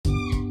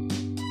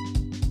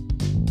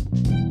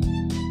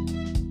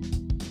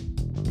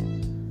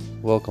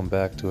Welcome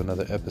back to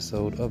another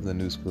episode of the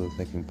New School of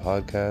Thinking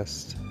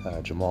podcast.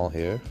 Jamal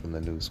here from the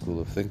New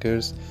School of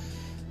Thinkers.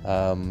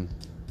 You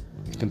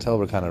can tell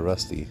we're kind of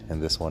rusty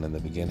in this one in the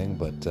beginning,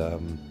 but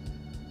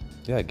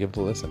give it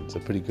a listen. It's a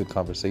pretty good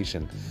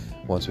conversation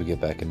once we get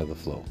back into the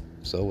flow.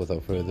 So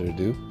without further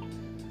ado,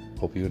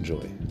 hope you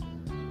enjoy.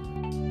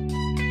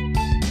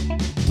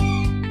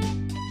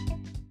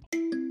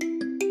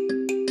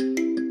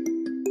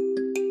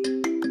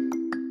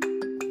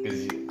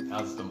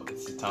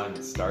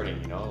 Starting,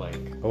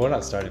 But we're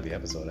not starting the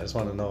episode. I just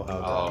want to know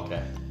how.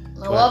 Okay.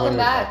 Well, welcome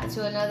back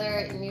to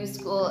another New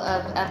School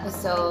of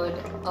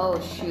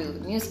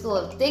New School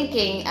of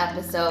Thinking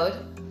episode.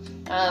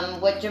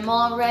 With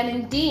Jamal, Ren,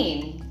 and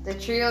Dean. The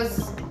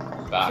trio's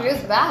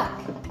back.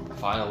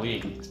 Finally,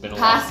 it's been a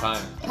long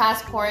time.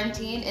 Past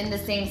quarantine in the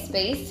same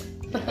space.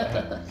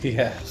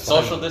 Yeah.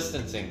 Social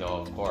distancing,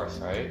 though, of course,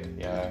 right?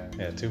 Yeah.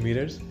 Yeah, 2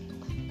 meters.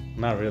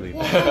 Not really.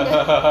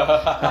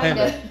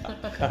 Kinda.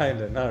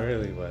 Not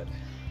really, but.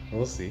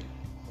 We'll see.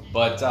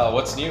 But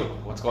what's new?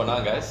 What's going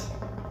on, guys?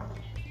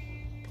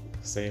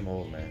 Same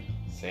old, man.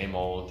 Same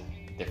old,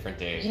 different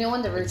day. You know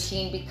when the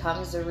routine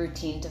becomes a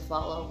routine to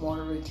follow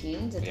more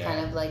routines? It's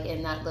kind of like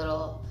in that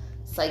little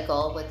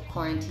cycle with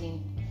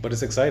quarantine. But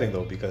it's exciting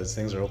though because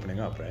things are opening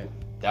up, right?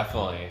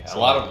 Definitely. So, a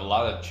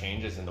lot of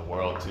changes in the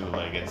world too.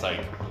 Like it's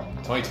like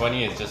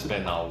 2020 has just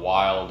been a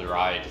wild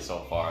ride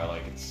so far.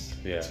 Like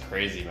it's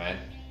crazy, man.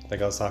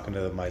 Like I was talking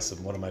to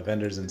one of my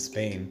vendors in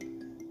Spain.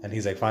 And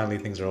he's like, finally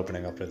things are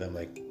opening up for them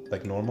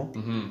like normal.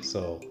 Mm-hmm.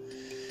 So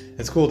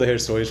it's cool to hear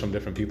stories from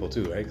different people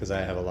too, right? Because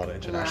I have a lot of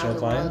international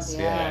clients.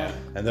 Yeah.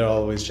 And they're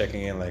always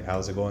checking in, like,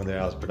 how's it going there?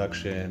 How's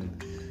production?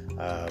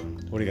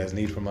 What do you guys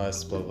need from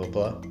us? Blah, blah,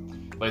 blah.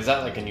 But is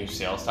that like a new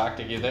sales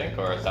tactic, you think?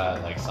 Or is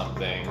that like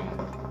something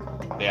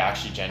they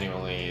actually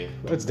genuinely...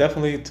 It's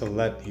definitely to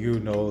let you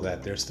know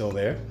that they're still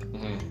there.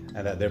 Mm-hmm.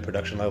 And that their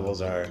production levels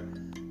are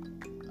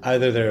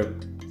either they're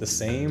the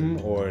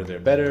same or they're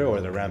better or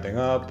they're ramping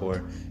up,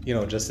 or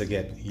just to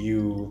get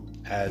you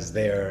as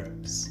their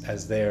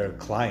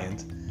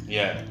client,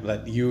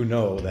 let you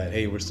know that,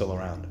 hey, we're still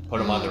around, put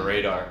them on the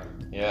radar.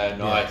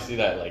 I see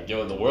that. Like,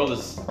 the world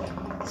it's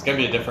gonna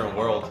be a different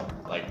world,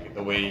 like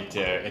the way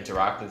to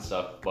interact and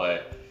stuff.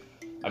 But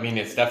I mean,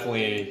 it's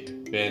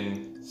definitely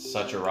been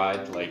such a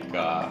ride, like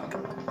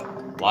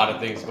a lot of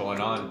things going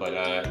on. But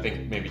I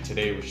think maybe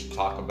today we should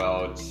talk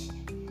about,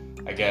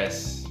 I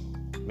guess,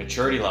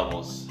 maturity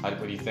levels. What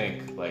do you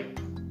think? Like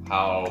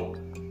how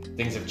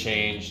things have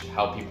changed,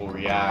 how people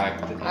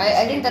react.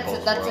 I think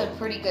that's a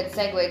pretty good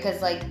segue,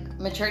 because like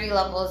maturity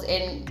levels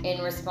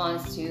in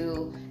response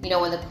to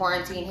when the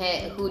quarantine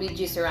hit, who did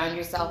you surround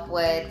yourself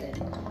with, and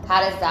how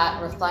does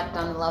that reflect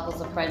on the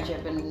levels of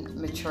friendship and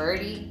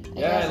maturity?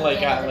 Like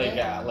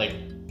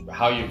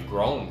how you've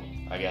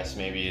grown, I guess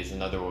maybe is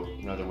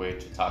another way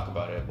to talk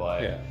about it.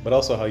 But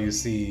also how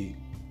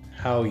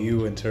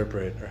you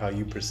interpret or how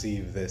you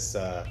perceive this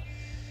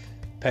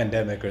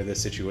pandemic or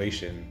this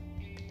situation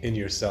in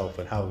yourself,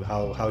 and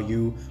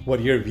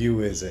what your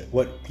view is,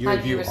 what your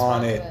view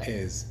on it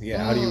is.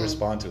 How do you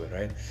respond to it,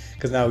 right?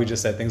 Because now we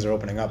just said things are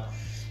opening up.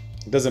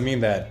 It doesn't mean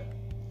that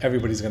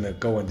everybody's gonna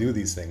go and do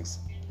these things,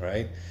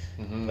 right?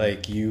 Mm-hmm.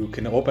 Like you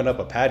can open up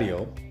a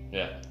patio,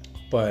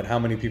 but how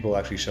many people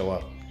actually show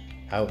up?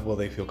 How will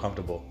they feel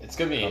comfortable? It's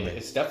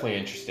definitely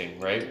interesting,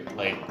 right?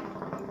 Like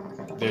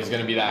there's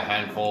gonna be that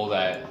handful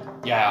that,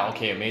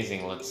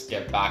 amazing, let's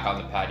get back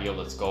on the patio,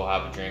 let's go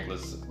have a drink,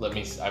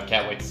 I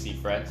can't wait to see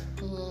friends.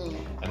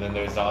 Mm-hmm. And then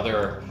there's the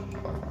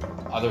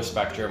other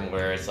spectrum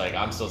where it's like,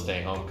 I'm still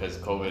staying home because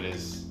COVID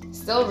is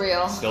still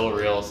real,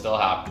 still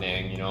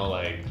happening,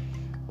 like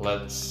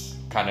let's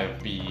kind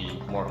of be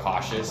more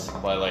cautious.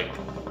 But like,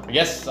 I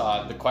guess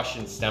the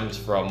question stems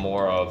from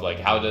more of like,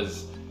 how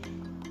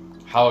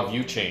have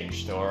you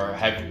changed, or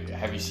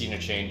have you seen a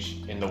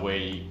change in the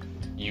way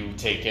you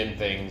take in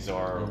things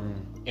or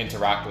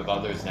interact with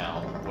others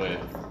now with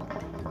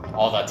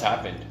all that's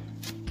happened?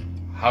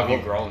 How have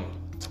you grown?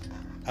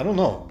 I don't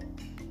know,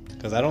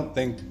 because I don't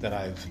think that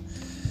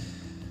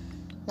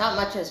not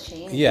much has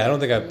changed. I don't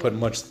think I've put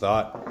much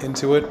thought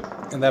into it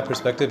in that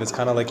perspective. It's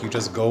kind of like you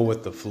just go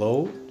with the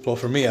flow. Well,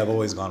 for me, I've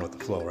always gone with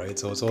the flow, right?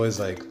 So it's always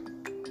like,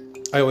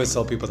 I always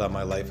tell people that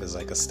my life is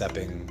like a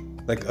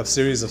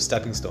series of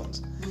stepping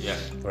stones.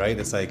 Right?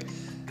 It's like,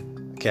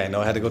 okay, I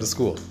know I had to go to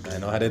school. I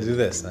know how to do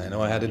this. I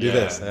know I had to do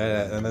this.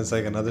 And it's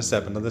like another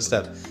step.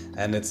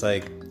 And it's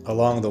like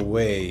along the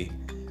way,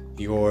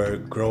 you're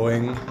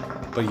growing,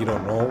 but you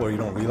don't know or you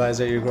don't realize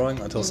that you're growing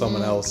until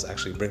someone else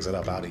actually brings it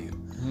up out of you.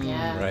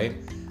 Yeah. Right?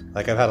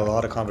 Like I've had a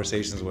lot of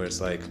conversations where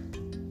it's like,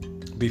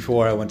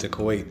 before I went to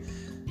Kuwait,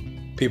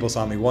 people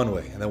saw me one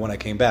way. And then when I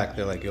came back,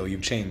 they're like, yo,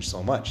 you've changed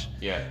so much.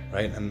 Yeah.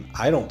 Right? And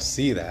I don't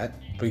see that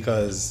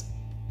because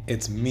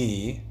it's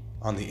me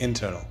on the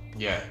internal.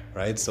 Yeah.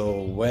 Right?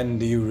 So when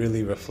do you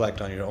really reflect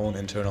on your own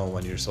internal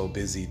when you're so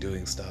busy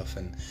doing stuff?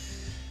 And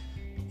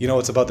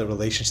it's about the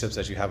relationships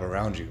that you have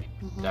around you.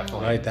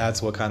 Definitely. Right?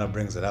 That's what kind of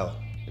brings it out.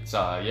 It's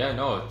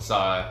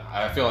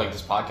I feel like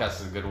this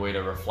podcast is a good way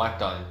to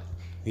reflect on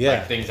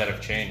like things that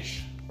have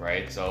changed,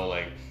 right? So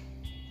like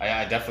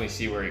I definitely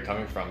see where you're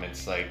coming from.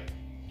 It's like,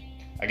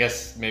 I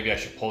guess maybe I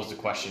should pose the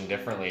question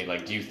differently.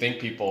 Like, do you think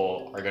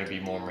people are going to be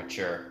more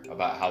mature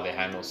about how they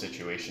handle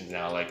situations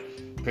now? Like,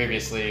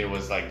 previously it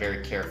was like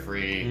very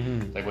carefree.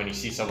 Like when you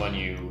see someone,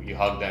 you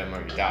hug them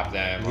or you dap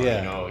them, or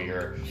you know,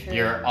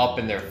 you're up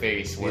in their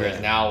face.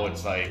 Whereas now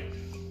it's like,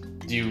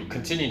 do you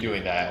continue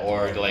doing that,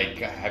 or like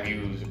have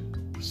you,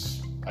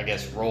 I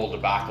guess,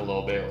 rolled back a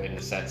little bit in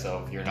the sense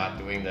of you're not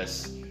doing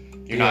this?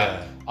 You're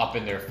not up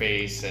in their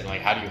face, and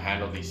like, how do you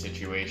handle these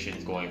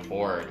situations going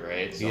forward,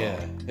 right? So,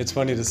 it's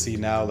funny to see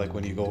now, like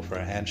when you go for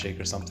a handshake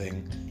or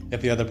something,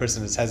 if the other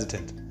person is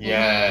hesitant,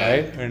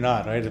 right, or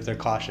not, right, if they're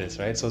cautious,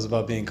 right? So it's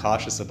about being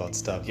cautious about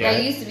stuff. Yeah,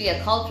 it used to be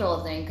a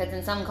cultural thing, because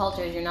in some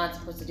cultures you're not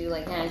supposed to do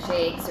like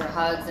handshakes or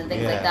hugs and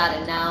things like that,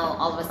 and now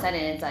all of a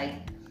sudden it's like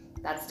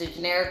that's the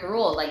generic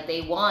rule. Like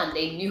they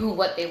knew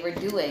what they were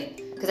doing.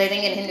 Because I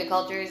think in Hindu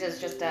cultures it's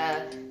just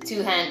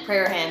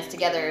prayer hands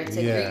together to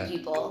greet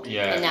people.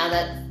 Yeah. And now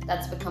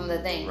that's become the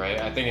thing. Right.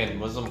 I think in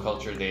Muslim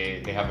culture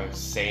they have a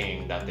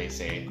saying that they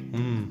say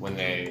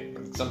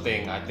when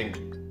something, I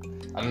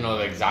don't know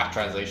the exact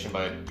translation,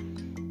 but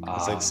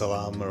it's like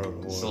salam or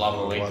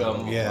salam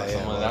alaikum or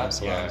something like that.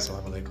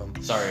 Salam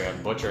alaikum. Sorry,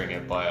 I'm butchering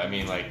it, but I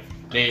mean like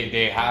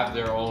they have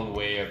their own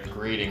way of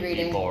greeting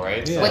people,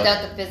 right? So,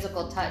 without the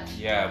physical touch.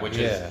 Yeah,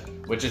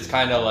 which is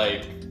kind of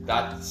like,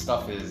 that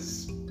stuff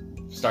is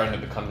starting to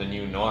become the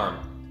new norm.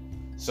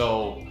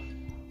 So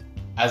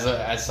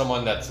as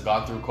someone that's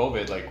gone through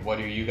COVID, like what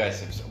have you guys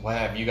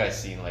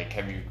seen? Like,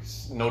 have you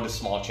noticed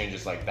small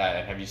changes like that?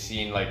 And have you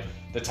seen like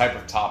the type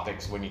of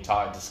topics when you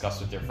discuss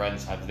with your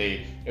friends, have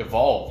they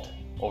evolved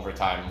over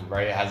time,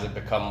 right? Has it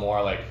become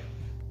more like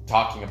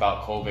talking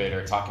about COVID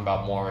or talking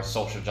about more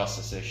social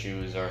justice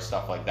issues or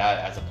stuff like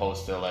that, as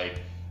opposed to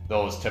like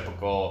those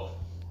typical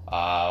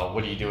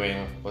what are you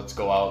doing? Let's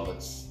go out.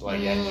 Let's like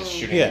and just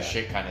shooting the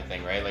shit kind of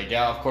thing, right? Like,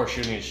 of course,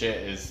 shooting the shit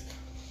is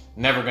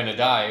never gonna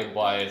die,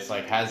 but it's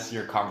like, has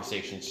your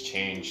conversations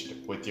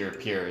changed with your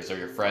peers or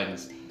your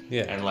friends?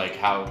 And like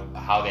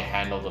how they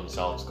handle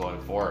themselves going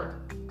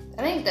forward?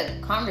 I think the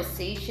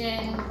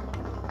conversation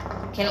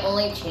can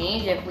only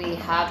change if we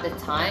have the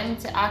time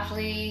to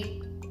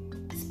actually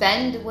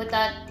spend with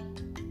that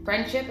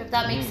friendship, if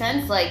that makes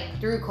sense. Like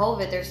through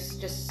COVID, there's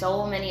just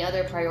so many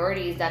other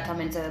priorities that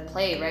come into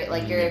play, right?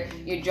 Like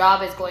your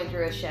job is going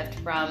through a shift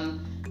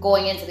from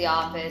going into the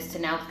office to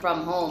now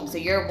from home, so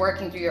you're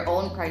working through your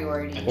own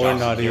priorities. And or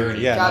not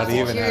even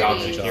job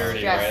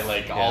security, right?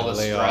 Like all the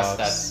stress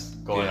that's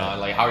going on.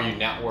 Like how are you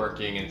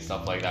networking and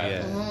stuff like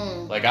that?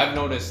 Like I've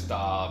noticed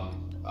a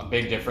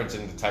big difference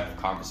in the type of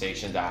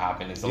conversation that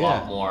happen. It's a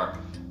lot more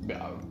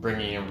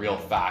bringing in real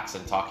facts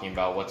and talking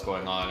about what's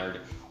going on,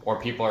 or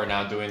people are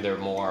now doing their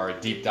more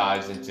deep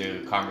dives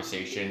into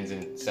conversations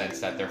in the sense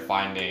that they're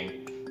finding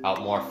out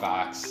more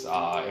facts,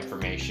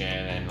 information,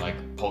 and like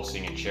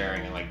posting and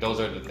sharing, and like those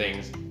are the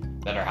things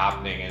that are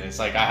happening. And it's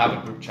like I have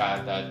a group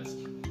chat that's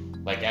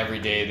like every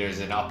day there's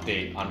an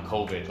update on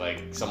COVID.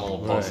 Like someone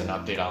will post an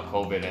update on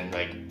COVID and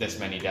like this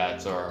many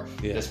deaths or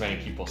this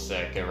many people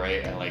sick,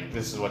 right? And like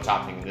this is what's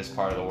happening in this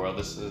part of the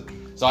world.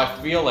 So I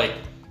feel like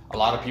a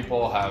lot of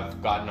people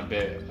have gotten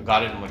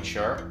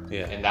mature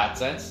in that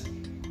sense.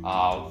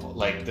 Of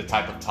like the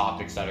type of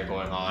topics that are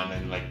going on,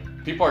 and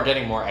like people are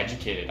getting more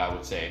educated, I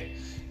would say.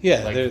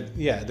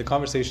 The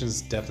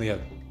conversations definitely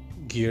have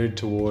geared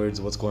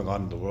towards what's going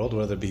on in the world,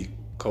 whether it be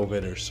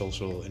COVID or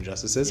social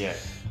injustices.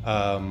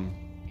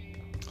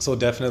 So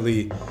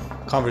definitely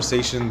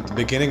the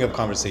beginning of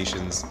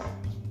conversations,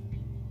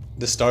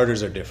 the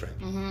starters are different,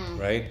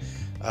 right?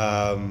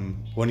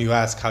 When you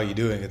ask how you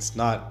doing, it's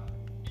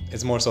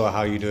more so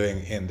how you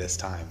doing in this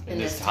time. In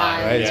this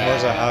time, right? It's more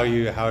so how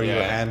are you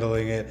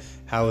handling it?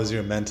 How is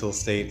your mental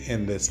state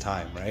in this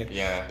time, right?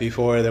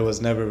 Before there was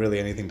never really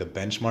anything to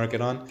benchmark it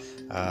on.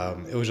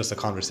 It was just a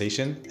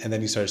conversation, and then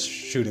you start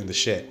shooting the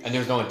shit. And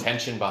there's no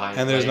intention behind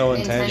it. And there's no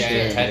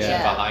intention.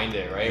 Behind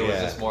it, right? It was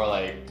just more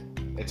like,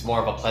 it's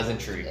more of a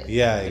pleasantry.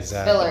 Yeah,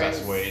 exactly. That's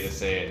the best way to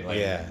say it. Like,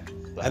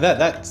 and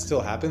that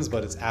still happens,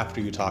 but it's after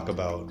you talk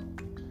about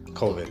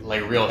COVID,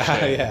 like real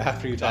shit.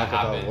 After you talk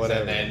about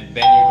whatever, and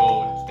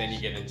then you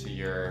get into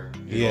your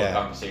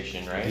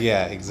conversation, right?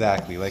 Yeah,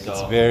 exactly. Like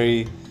it's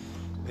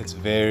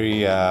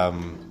very I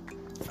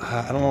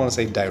don't want to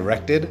say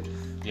directed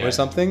or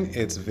something.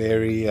 It's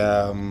very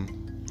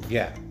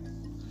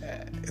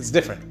it's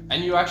different.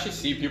 And you actually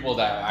see people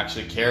that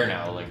actually care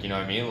now. Like, you know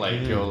what I mean?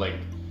 Like like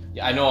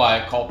I know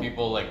I call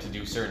people like to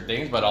do certain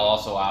things, but I'll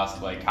also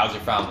ask like, how's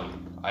your family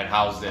and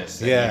how's this?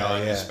 And,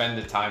 and spend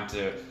the time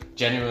to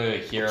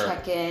genuinely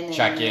check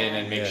in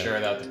and make sure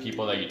that the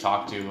people that you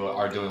talk to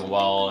are doing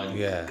well, and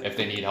if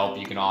they need help,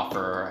 you can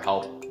offer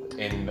help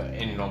in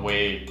a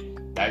way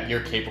that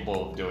you're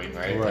capable of doing,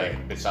 right?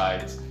 Like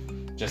besides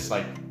just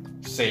like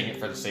saying it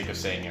for the sake of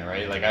saying it,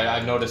 right? Like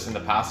I've noticed in the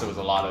past there was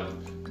a lot of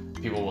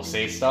people will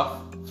say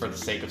stuff for the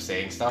sake of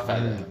saying stuff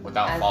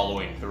without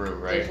following through,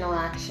 right? There's no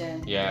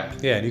action. Yeah,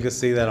 and you can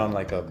see that on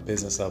like a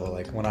business level.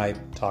 Like when I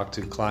talk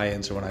to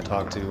clients or when I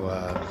talk to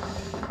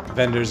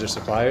vendors or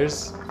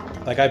suppliers,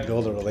 like I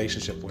build a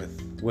relationship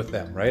with with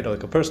them, right? Or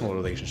like a personal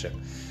relationship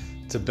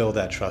to build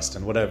that trust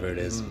and whatever it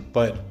is.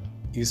 But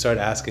you start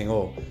asking,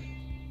 oh,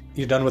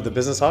 you done with the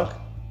business talk?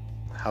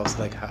 How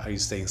are you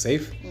staying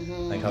safe?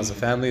 Like, how's the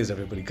family? Is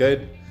everybody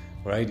good?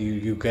 Right?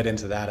 You get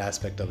into that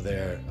aspect of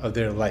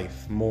their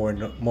life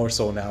more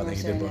so now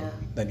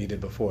than you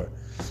did before,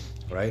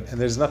 right? And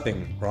there's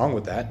nothing wrong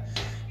with that.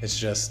 It's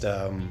just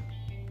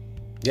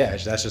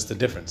that's just the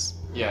difference.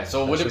 Yeah.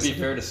 So would it be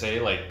fair to say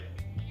like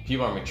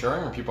people are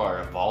maturing or people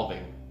are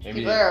evolving? Maybe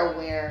people are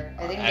aware.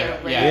 I think they're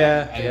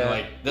aware. And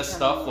like this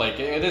stuff, like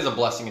it is a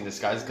blessing in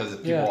disguise because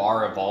people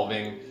are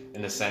evolving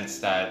in the sense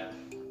that,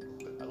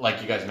 like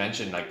you guys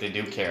mentioned, like they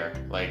do care,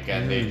 like,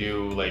 and they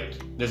do, like,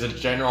 there's a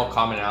general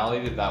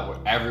commonality that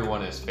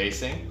everyone is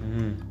facing,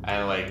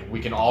 and like we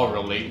can all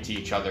relate to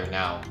each other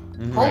now.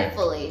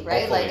 Hopefully,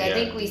 right? Like I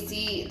think we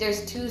see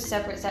there's two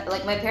separate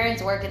like my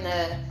parents work in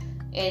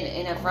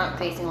a front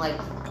facing like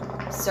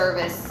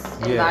service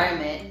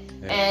environment,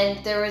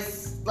 and there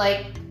was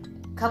like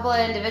a couple of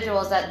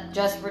individuals that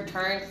just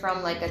returned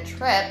from like a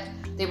trip.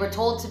 They were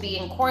told to be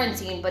in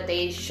quarantine, but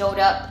they showed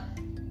up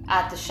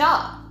at the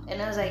shop,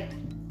 and I was like,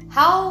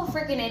 how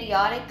freaking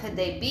idiotic could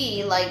they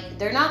be? Like,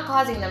 they're not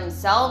causing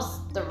themselves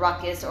the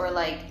ruckus or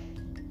like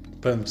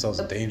putting themselves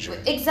in danger.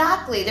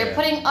 Exactly. They're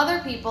putting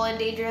other people in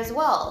danger as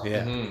well.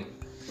 Yeah.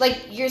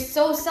 Like, you're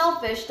so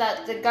selfish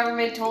that the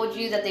government told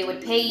you that they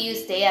would pay you,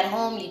 stay at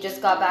home. You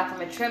just got back from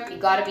a trip. You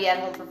got to be at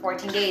home for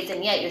 14 days.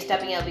 And yet you're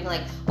stepping out being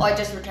like, oh, I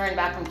just returned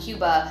back from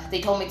Cuba.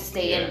 They told me to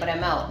stay in, but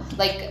I'm out.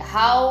 Like,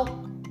 how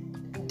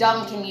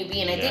dumb can you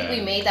be? And I think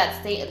we made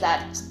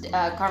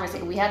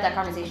conversation. We had that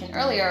conversation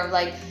earlier of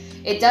like,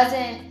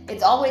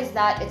 it's always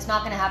that it's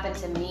not going to happen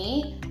to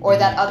me or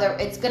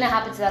it's going to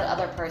happen to that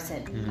other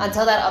person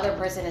until that other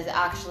person is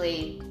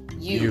actually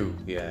you.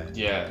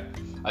 Yeah.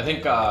 I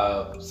think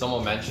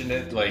someone mentioned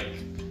it, like,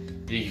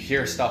 you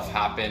hear stuff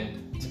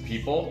happen to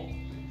people,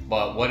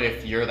 but what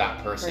if you're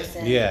that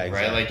person? Yeah, exactly.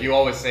 Right? Like, you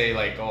always say,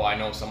 like, oh, I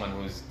know someone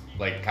who's,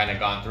 like, kind of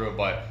gone through it,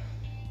 but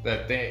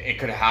it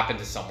could have happened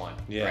to someone,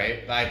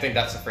 right? I think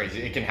that's the phrase.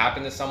 It can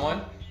happen to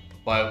someone,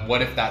 but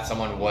what if that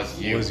someone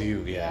was you?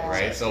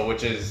 Right? So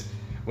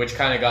which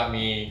kind of got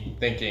me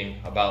thinking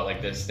about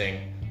like this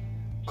thing,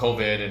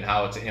 COVID, and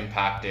how it's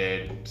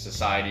impacted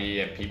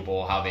society and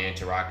people, how they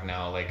interact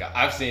now. Like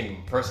I've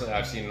seen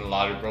a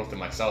lot of growth in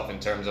myself in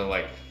terms of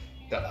like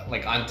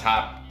like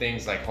untapped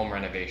things like home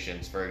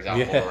renovations, for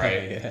example,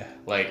 right?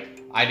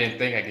 Like I didn't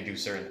think I could do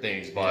certain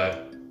things,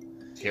 but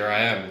here I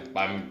am.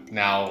 I'm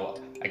now,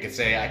 I could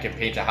say I can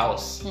paint a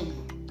house.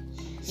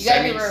 You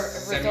gotta be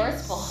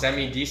resourceful.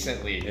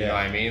 Semi-decently, you know what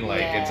I mean?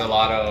 Like it's a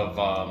lot of,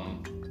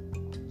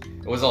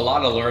 it was a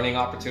lot of learning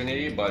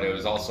opportunity, but it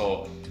was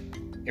also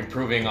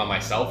improving on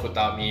myself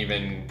without me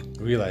even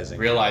realizing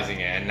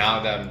it. And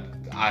now that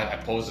I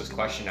pose this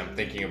question, I'm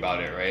thinking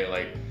about it, right?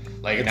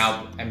 Like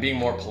now I'm being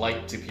more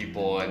polite to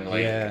people and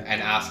like,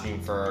 and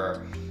asking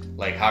for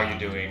like, how you're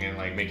doing and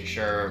like making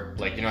sure,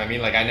 like, you know what I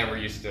mean? Like I never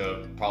used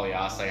to probably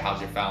ask like, how's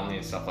your family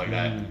and stuff like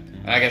that.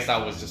 And I guess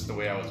that was just the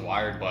way I was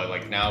wired, but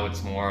like now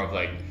it's more of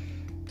like,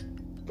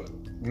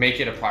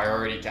 make it a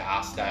priority to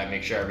ask that and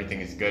make sure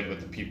everything is good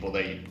with the people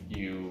that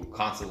you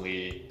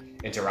constantly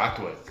interact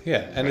with.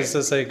 And it's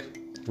just like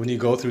when you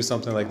go through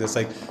something like this,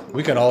 like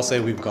we can all say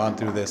we've gone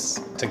through this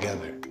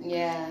together.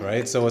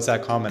 Right? So it's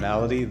that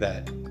commonality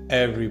that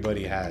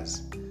everybody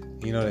has.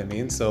 You know what I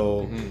mean?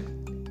 So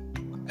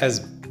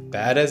as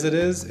bad as it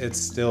is, it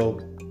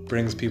still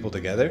brings people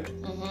together.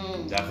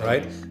 Definitely.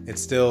 Right?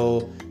 It's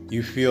still,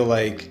 you feel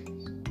like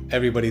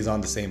everybody's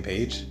on the same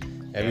page.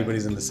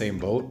 Everybody's in the same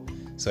boat.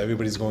 So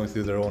everybody's going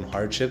through their own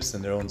hardships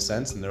in their own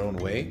sense, in their own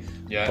way.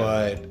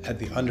 But at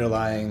the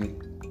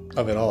underlying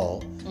of it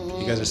all,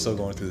 you guys are still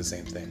going through the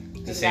same thing.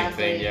 The same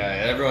thing,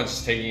 Everyone's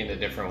just taking it a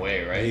different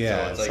way, right?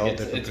 Yeah, so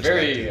it's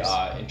very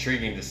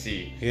intriguing to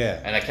see.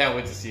 And I can't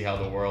wait to see how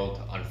the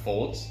world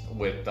unfolds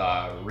with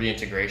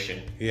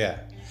reintegration.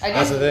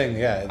 That's the thing.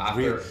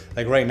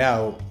 Like right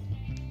now,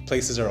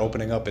 places are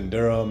opening up in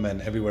Durham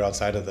and everywhere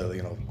outside of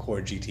the core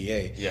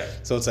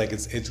GTA. So it's like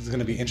it's going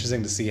to be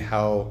interesting to see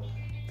how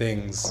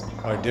things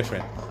are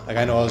different. Like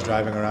I know I was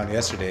driving around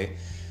yesterday,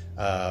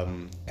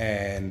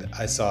 and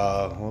I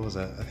saw, what was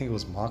that? I think it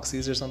was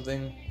Moxie's or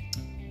something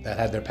that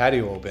had their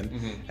patio open,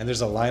 and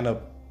there's a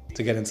lineup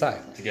to get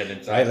inside.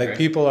 Right? Like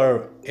people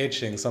are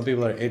itching. Some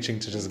people are itching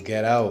to just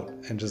get out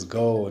and just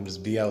go and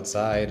just be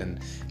outside and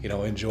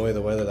enjoy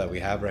the weather that we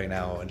have right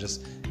now and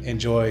just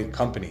enjoy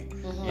company.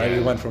 Right?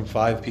 We went from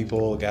 5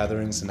 people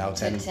gatherings to now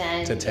 10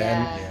 to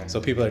 10. So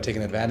people are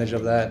taking advantage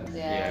of that.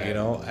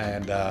 And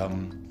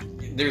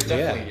there's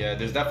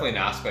definitely an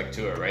aspect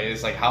to it, right?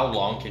 It's like, how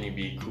long can you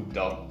be cooped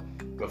up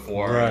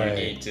before you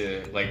need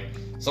to, like,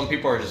 some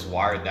people are just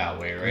wired that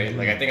way, right?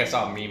 Like I think I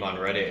saw a meme on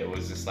Reddit. It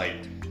was just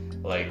like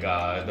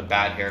the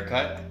bad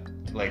haircut.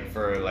 Like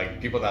for like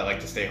people that like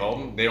to stay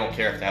home, they don't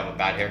care if they have a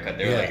bad haircut.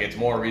 They're like, it's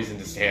more reason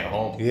to stay at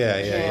home.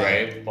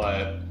 Right?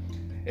 But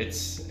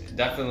it's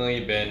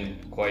definitely been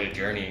quite a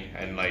journey,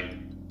 and like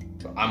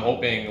I'm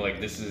hoping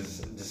like this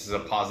is a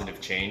positive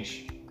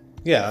change.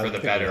 For the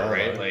better,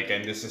 right? Like,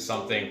 and this is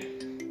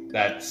something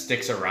that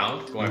sticks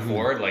around going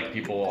forward. Like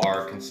people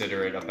are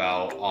considerate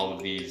about all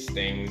of these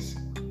things.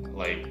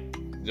 Like,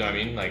 you know what I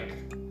mean?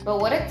 Like, but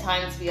what a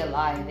time to be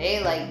alive,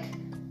 eh? Like,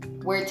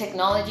 where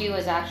technology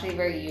was actually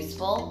very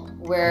useful,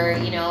 where,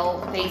 you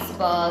know,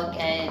 Facebook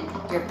and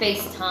your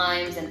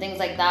FaceTimes and things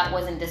like that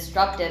wasn't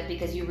disruptive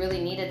because you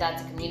really needed that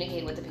to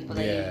communicate with the people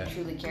that you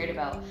truly cared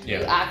about. You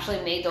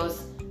actually made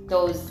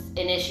those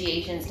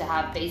initiations to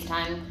have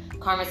FaceTime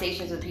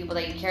conversations with people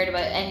that you cared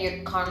about, and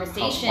your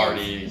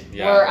conversations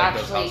were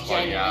actually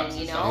genuine,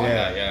 you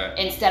know?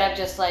 Instead of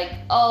just like,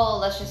 oh,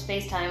 let's just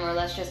FaceTime or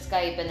let's just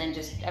Skype and then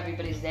just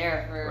everybody's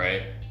there for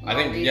I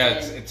think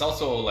reason. It's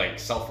also like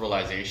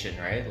self-realization,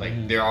 right?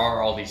 Like there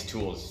are all these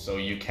tools, so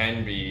you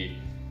can be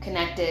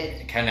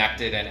connected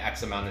and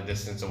X amount of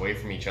distance away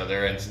from each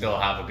other and still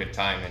have a good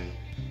time. And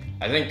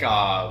I think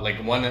like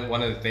one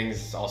of the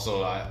things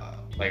also I'd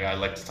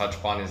like to touch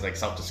upon is like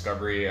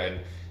self-discovery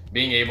and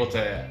being able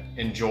to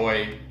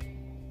enjoy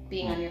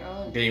being on your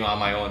own, being on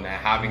my own, and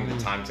having the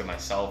time to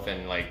myself,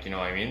 and like, you know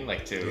what I mean,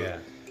 like to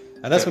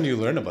and that's when you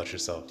learn about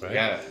yourself, right?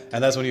 Yeah.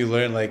 And that's when you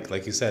learn,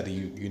 like you said,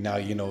 you now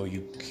you know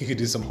you could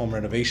do some home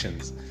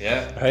renovations.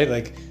 Yeah. Right?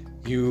 Like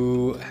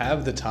you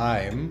have the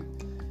time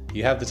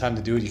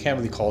to do it. You can't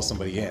really call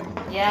somebody in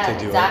to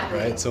do it,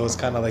 right? So it's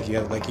kind of like,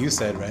 like you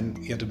said, Ren,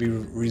 you have to be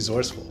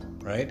resourceful,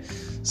 right?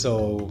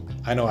 So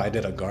I know I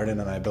did a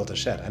garden and I built a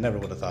shed. I never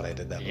would have thought I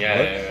did that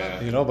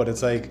before. You know, but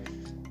it's like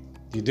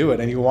you do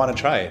it and you want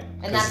to try it.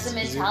 And that's the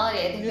mentality.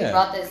 I think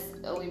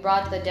we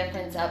brought the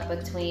difference up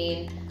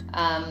between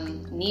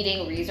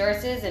needing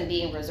resources and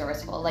being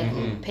resourceful, like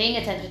paying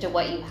attention to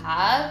what you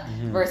have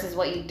versus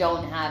what you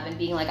don't have, and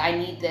being like, I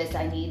need this,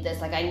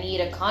 like I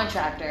need a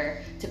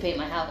contractor to paint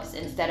my house,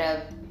 instead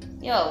of,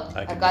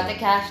 I've got the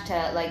cash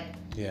to like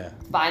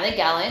buy the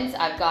gallons,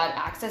 I've got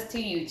access to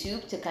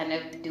YouTube to kind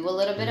of do a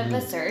little bit of a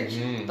search,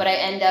 but I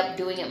end up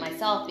doing it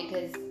myself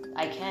because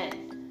I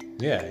can.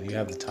 Yeah, and you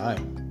have the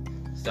time.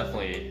 It's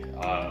definitely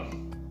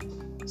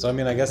so I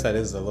mean, I guess that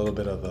is a little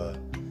bit of a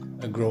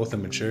growth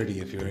and maturity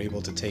if you're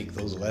able to take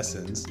those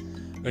lessons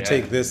or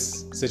take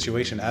this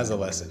situation as a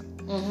lesson,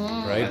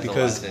 right? As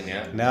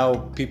because now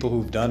people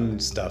who've done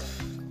stuff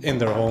in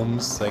their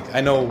homes, like I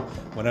know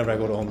whenever I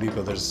go to Home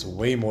Depot, there's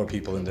way more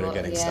people in there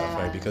getting stuff,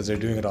 right? Because they're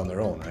doing it on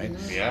their own, right?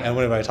 And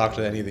whenever I talk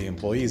to any of the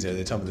employees there,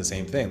 they tell me the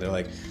same thing. They're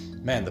like,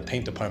 man, the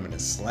paint department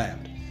is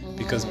slammed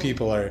because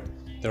people are,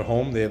 they're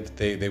home,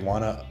 they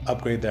want to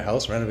upgrade their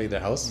house, renovate their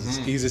house.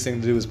 The easiest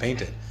thing to do is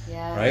paint it,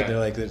 right? They're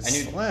like,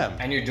 it's slammed.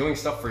 And you're doing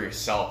stuff for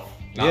yourself,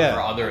 not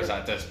for others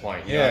at this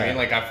point. You know what I mean?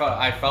 Like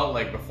I felt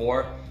like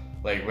before,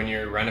 like when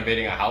you're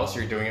renovating a house,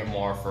 you're doing it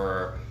more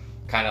for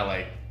kind of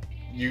like,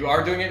 you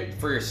are doing it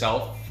for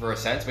yourself for a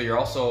sense, but you're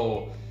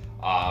also,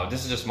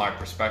 this is just my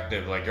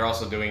perspective, like you're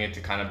also doing it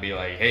to kind of be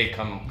like, hey,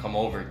 come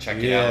over, check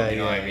it out. You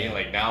know what I mean?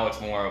 Like now it's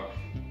more of,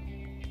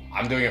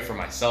 I'm doing it for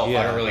myself.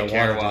 I don't really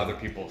care what other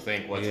people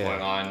think, what's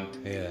going on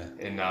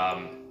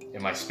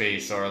in my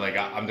space, or like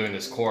I'm doing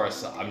this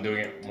course, I'm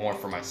doing it more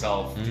for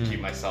myself to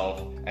keep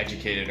myself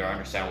educated or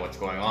understand what's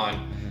going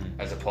on,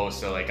 as opposed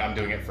to like I'm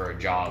doing it for a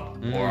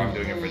job or I'm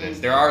doing it for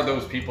this. There are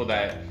those people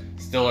that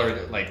still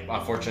are like,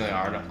 unfortunately,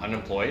 are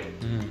unemployed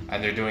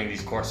and they're doing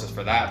these courses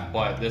for that,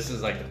 but this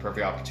is like the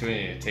perfect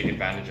opportunity to take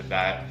advantage of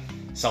that,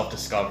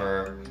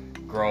 self-discover,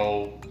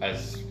 grow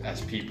as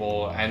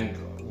people. And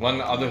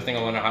one other thing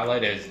I want to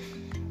highlight is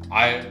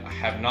I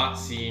have not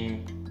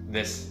seen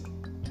this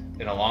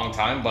in a long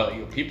time,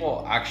 but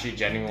people actually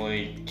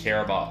genuinely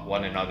care about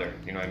one another.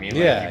 You know what I mean?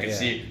 Like you can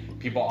see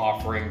people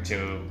offering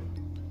to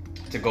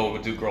go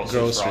do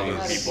groceries for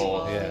other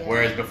people.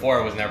 Whereas before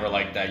it was never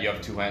like that. You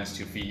have 2 hands,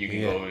 2 feet. You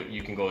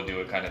can go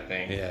do it, kind of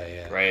thing.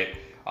 Right.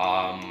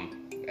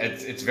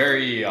 It's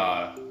very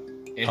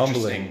interesting,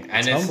 humbling.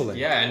 And it's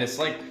humbling. And it's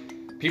like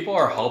people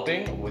are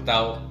helping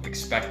without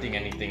expecting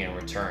anything in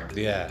return.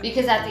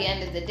 Because at the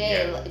end of the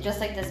day, just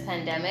like this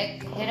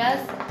pandemic hit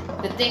us,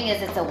 the thing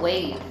is, it's a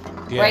wave.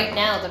 Right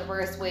now, the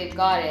first wave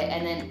got it,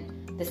 and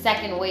then the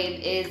second wave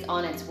is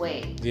on its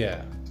way.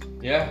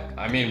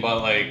 I mean,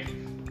 but like,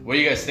 what do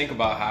you guys think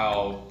about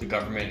how the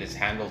government has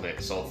handled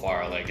it so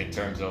far? Like in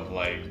terms of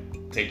like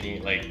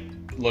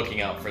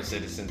looking out for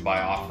citizens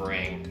by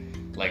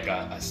offering like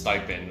a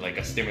stipend, like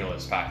a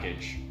stimulus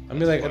package. I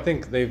mean, like I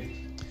think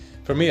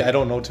for me, I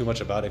don't know too much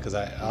about it because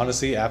I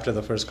honestly, after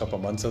the first couple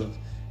months of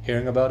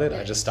hearing about it,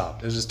 I just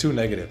stopped. It was just too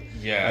negative.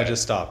 I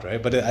just stopped,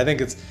 right? But I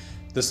think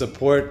the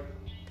support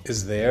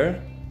is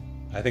there.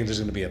 I think there's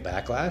going to be a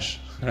backlash,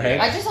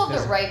 right? I just hope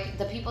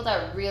the people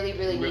that really,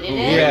 really needed who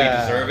it, really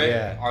deserve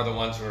it, are the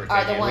ones who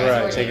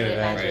are taking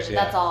advantage.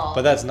 That's all.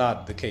 But that's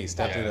not the case.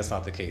 Definitely, that's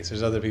not the case.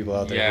 There's other people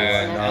out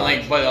there who are not.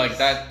 And but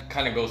that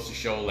kind of goes to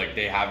show like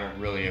they haven't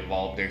really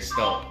evolved. They're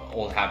still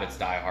old habits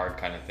die hard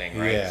kind of thing,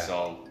 right?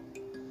 So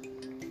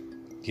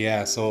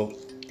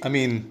I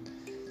mean,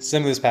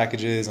 stimulus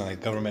packages and like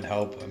government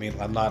help. I mean,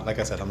 I'm not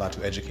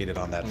too educated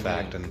on that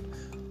fact and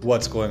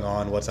what's going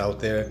on, what's out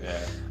there.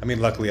 I mean,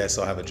 luckily I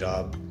still have a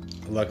job.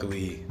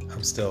 Luckily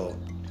I'm still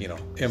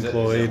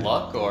employed. Is it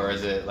luck, or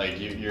is it like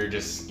you're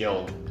just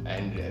skilled?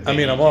 And I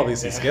mean, I'm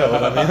obviously skilled. No,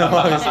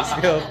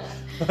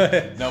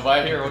 but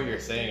I hear what you're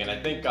saying, and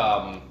I think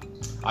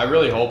I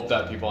really hope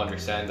that people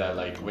understand that,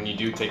 like, when you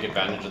do take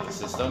advantage of the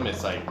system,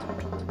 it's like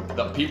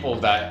the people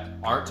that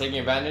aren't taking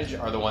advantage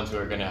are the ones who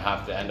are going to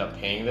have to end up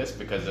paying this,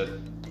 because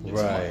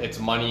it's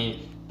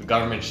money the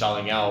government's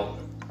shelling out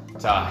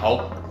to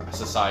help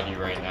society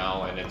right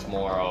now, and it's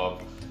more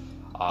of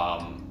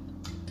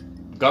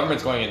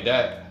government's going in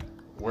debt.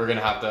 We're going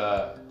to have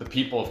to, the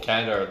people of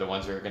Canada are the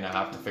ones who are going to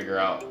have to figure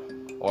out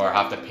or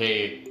have to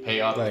pay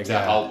up to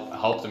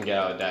help them get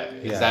out of debt.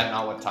 Is that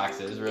not what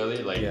tax is really?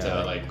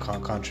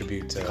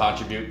 Contribute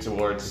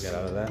towards get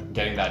out of that.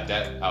 Getting that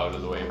debt out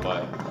of the way.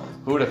 But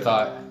who would have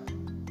thought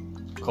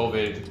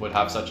COVID would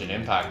have such an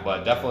impact?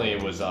 But definitely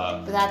it was.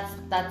 But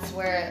that's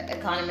where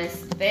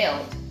economists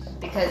failed,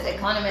 because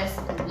economists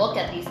look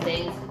at these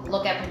things,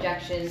 look at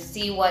projections,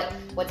 see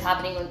what's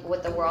happening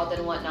with the world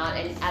and whatnot,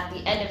 and at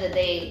the end of the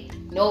day,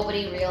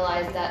 nobody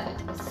realized that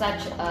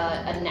such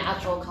a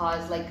natural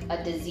cause like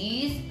a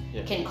disease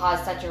can cause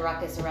such a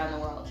ruckus around the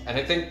world. And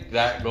I think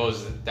that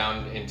goes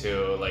down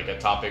into like a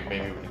topic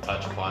maybe we can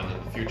touch upon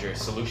in the future: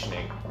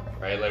 solutioning,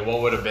 right? Like,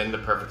 what would have been the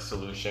perfect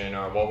solution,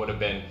 or what would have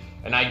been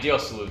an ideal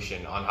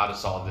solution on how to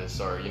solve this,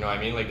 or you know what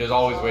I mean? Like, there's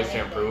always ways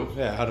to improve.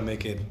 Yeah, how to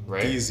make it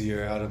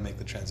easier, how to make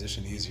the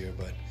transition easier.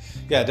 But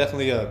yeah,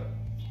 definitely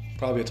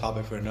probably a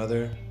topic for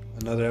another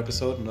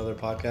episode, another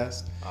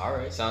podcast. All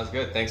right, sounds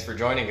good. Thanks for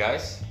joining,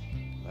 guys.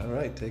 All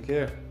right, take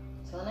care.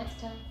 Till next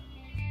time.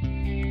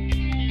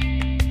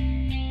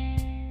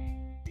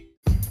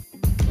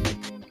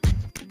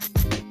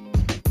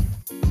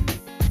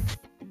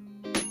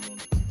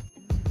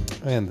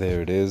 And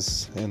there it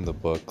is in the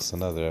books,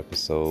 another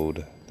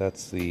episode.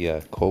 That's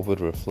the COVID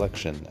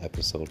reflection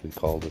episode, we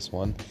call this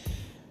one.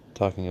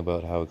 Talking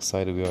about how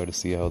excited we are to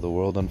see how the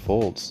world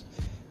unfolds,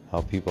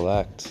 how people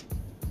act,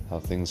 how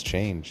things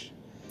change.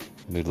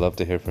 And we'd love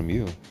to hear from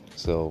you.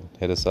 So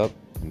hit us up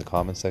in the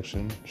comment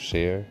section,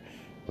 share,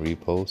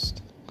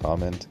 repost,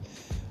 comment,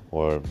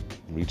 or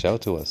reach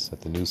out to us at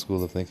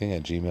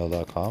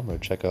thenewschoolofthinking@gmail.com, or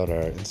check out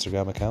our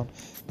Instagram account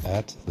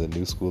at The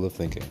New School of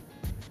Thinking.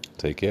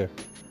 Take care.